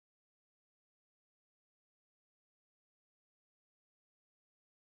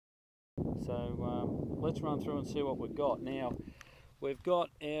So let's run through and see what we've got. Now, we've got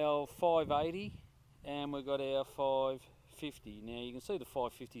our 580 and we've got our 550. Now you can see the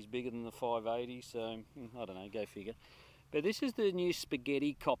 550 is bigger than the 580, so I don't know, go figure. But this is the new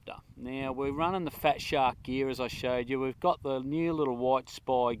spaghetti copter. Now we're running the Fat Shark gear as I showed you. We've got the new little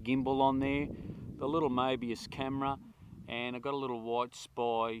Witespy gimbal on there, the little mobius camera, and I've got a little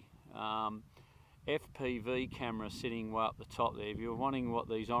Witespy FPV camera sitting way up the top there. If you're wondering what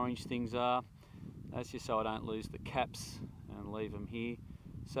these orange things are, that's just so I don't lose the caps and leave them here.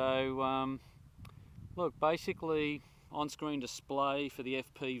 So look, basically on-screen display for the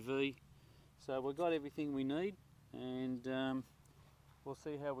FPV. So we've got everything we need, and we'll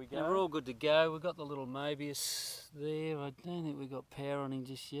see how we go. Now we're all good to go. We've got the little mobius there. I don't think we've got power on him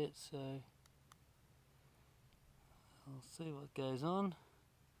just yet, so I'll see what goes on.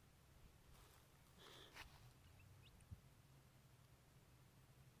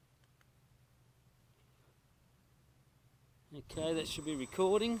 Okay, that should be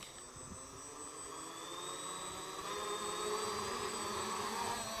recording.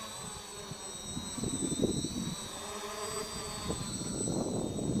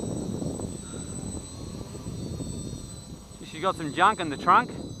 She's got some junk in the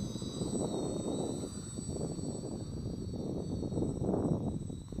trunk.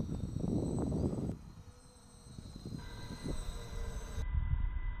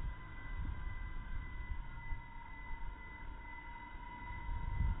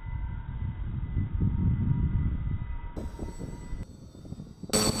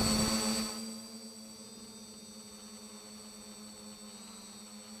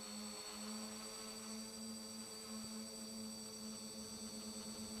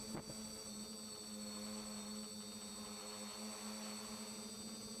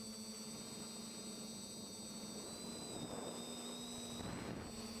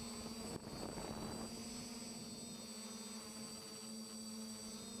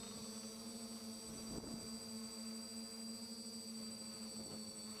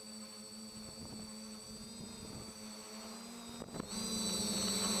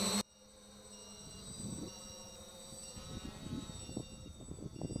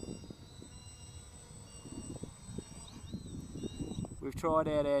 We've tried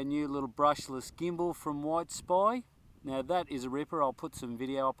out our new little brushless gimbal from Witespy. Now that is a ripper. I'll put some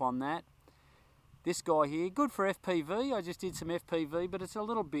video up on that. This guy here, good for FPV. I just did some FPV, but it's a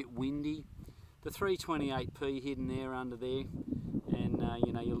little bit windy. The 328p hidden there under there, and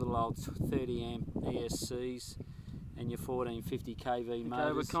you know, your little old 30 amp ESCs and your 1450 kV motors.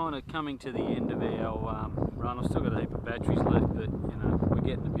 Okay, we're kind of coming to the end of our run. I've still got a heap of batteries left, but you know, we're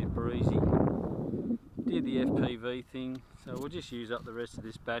getting a bit breezy. Did the FPV thing, so we'll just use up the rest of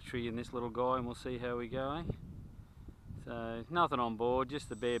this battery and this little guy, and we'll see how we go. So nothing on board, just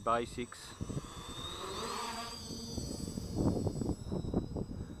the bare basics.